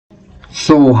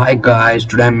So hi guys,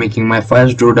 today I'm making my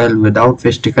first doodle without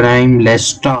wasting time. Let's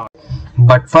start.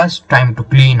 But first, time to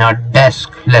clean our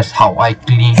desk. Let's how I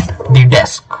clean the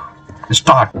desk.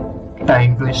 Start.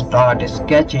 Time to start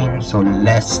sketching. So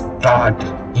let's start.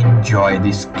 Enjoy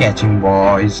the sketching,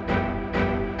 boys.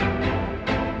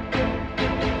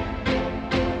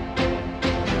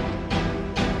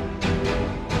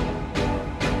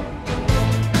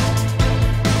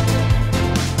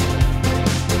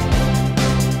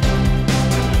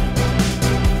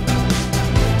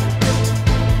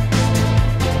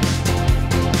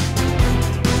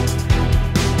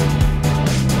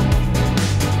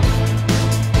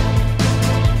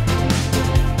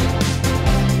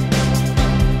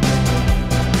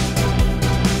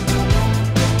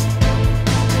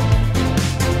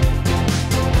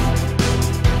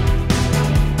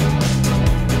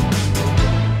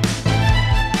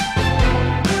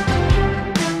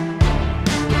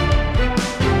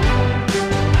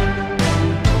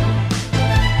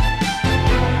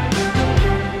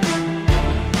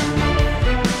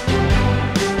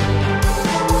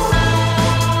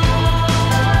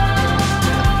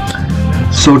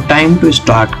 So time to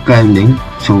start curling.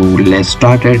 So let's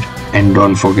start it, and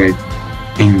don't forget,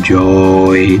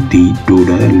 enjoy the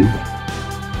doodle.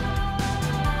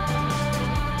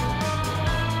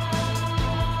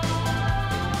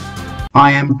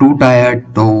 I am too tired,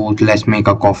 so let's make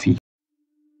a coffee.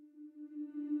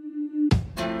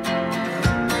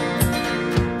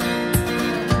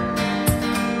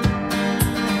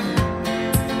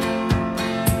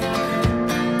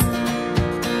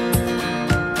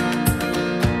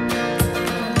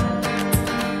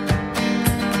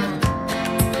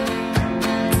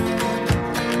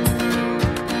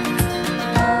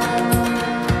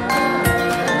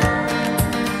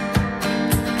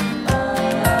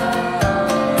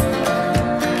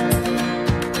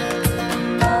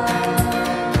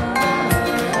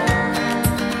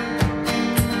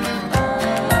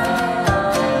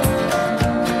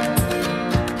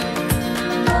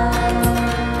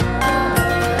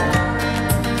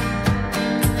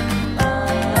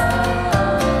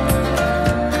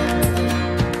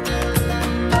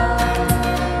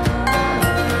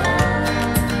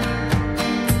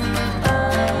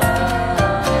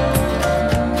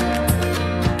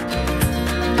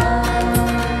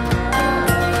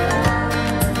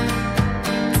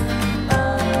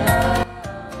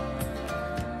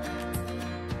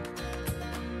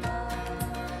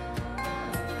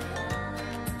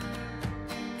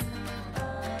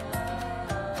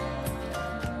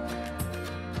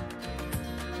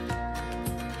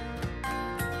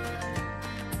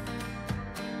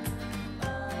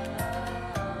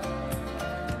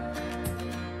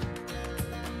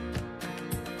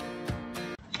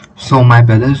 So my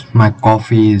brothers, my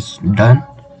coffee is done.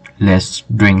 Let's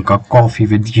drink a coffee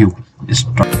with you.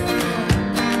 Start.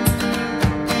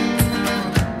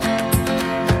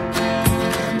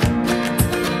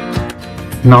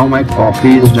 Now my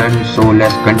coffee is done, so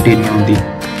let's continue the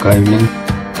curling.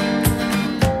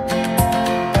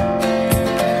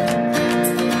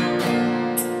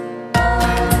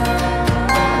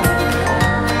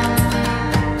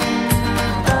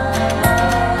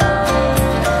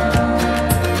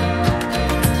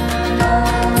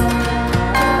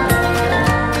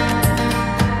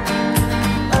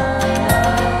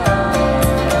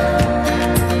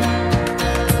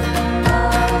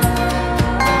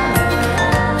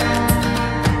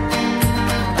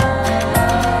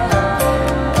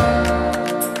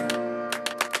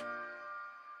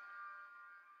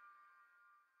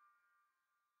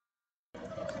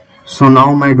 So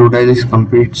now my doodle is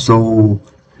complete, so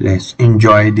let's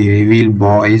enjoy the reveal,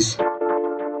 boys.